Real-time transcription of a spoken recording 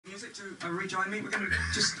it to rejoin me. We're going to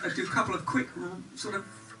just do a couple of quick, sort of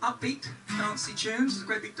upbeat, dancey tunes. There's a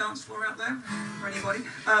great big dance floor out there for anybody.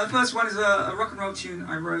 The first one is a rock and roll tune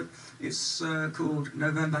I wrote. It's called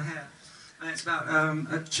November Hair. And it's about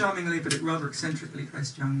a charmingly but rather eccentrically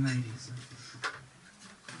dressed young lady. So.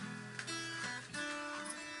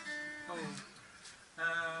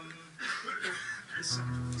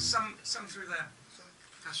 Some through there.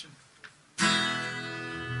 Passion.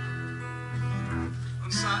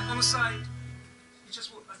 On the side. You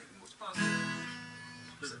just walk, I think you walked past it.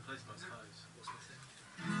 There's a place by What's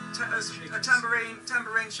the thing?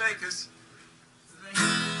 Tambourine shakers.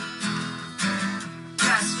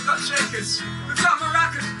 Yes, we've got shakers. We've got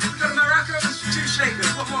maracas. We've got a maraca and 2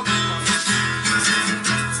 shakers. What more do you want?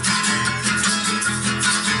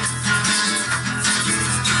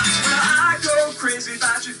 Well, I go crazy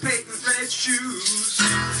about your patent red shoes.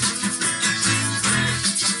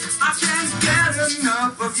 I can't get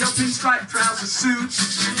enough of your pinstripe trouser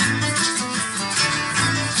suits.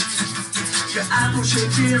 Your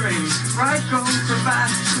apple-shaped earrings, bright gold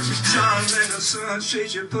cravat, your charming and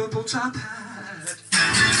sunshades, your purple top hat.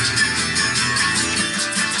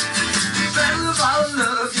 Love, I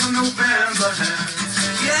love your November hair.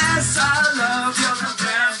 Yes, I love your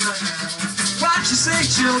November hair. What you say,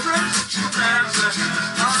 children? November hair.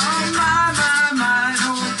 Oh, my,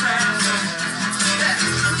 November hair.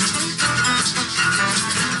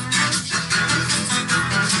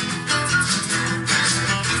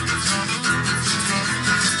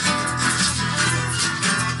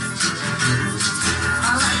 I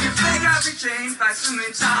like your big every chain, fasten the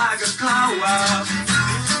tiger claw up.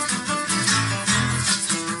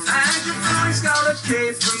 And your blue scarlet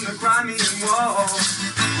cape from the Crimean War.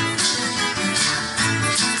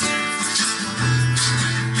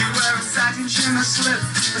 You wear a satin shimmer slip,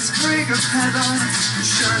 a sprig of heather,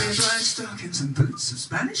 shiny black stockings and boots of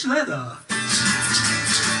Spanish leather.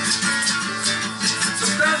 So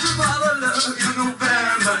best of all I love your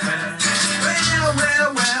November hair. Well, your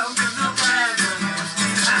November hair.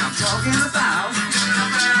 I'm talking about your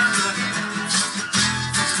November hair.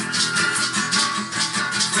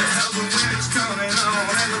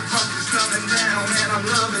 Coming down, and I'm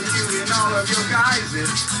loving you in all of your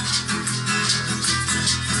guises.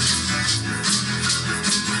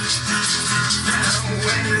 Now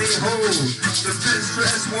when they hold the best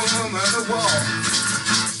dressed woman of all,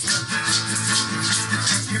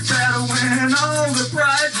 you better win all the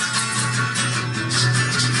prizes.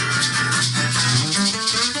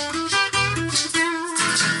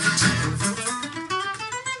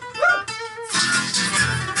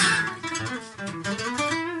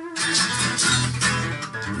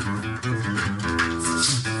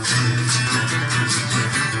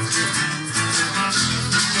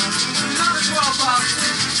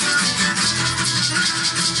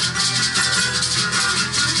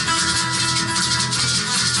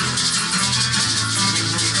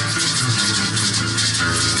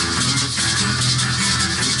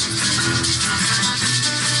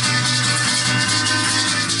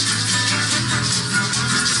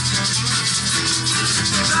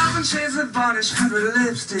 Shades of varnish, 100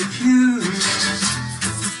 lipstick hues,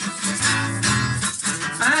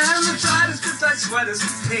 and the tightest good tight sweaters,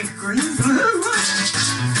 pink, green, blue.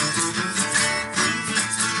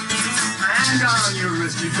 And on your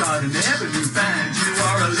wrist you've got an ebony band. You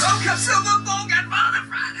are a low-cut silver bowcat for the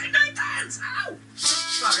Friday night dance. Ow!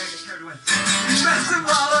 Sorry, I get carried away. Best of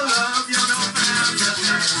all, I love your November.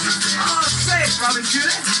 Oh, say it, Robin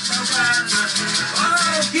Judy. November.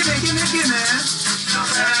 Oh, gimme.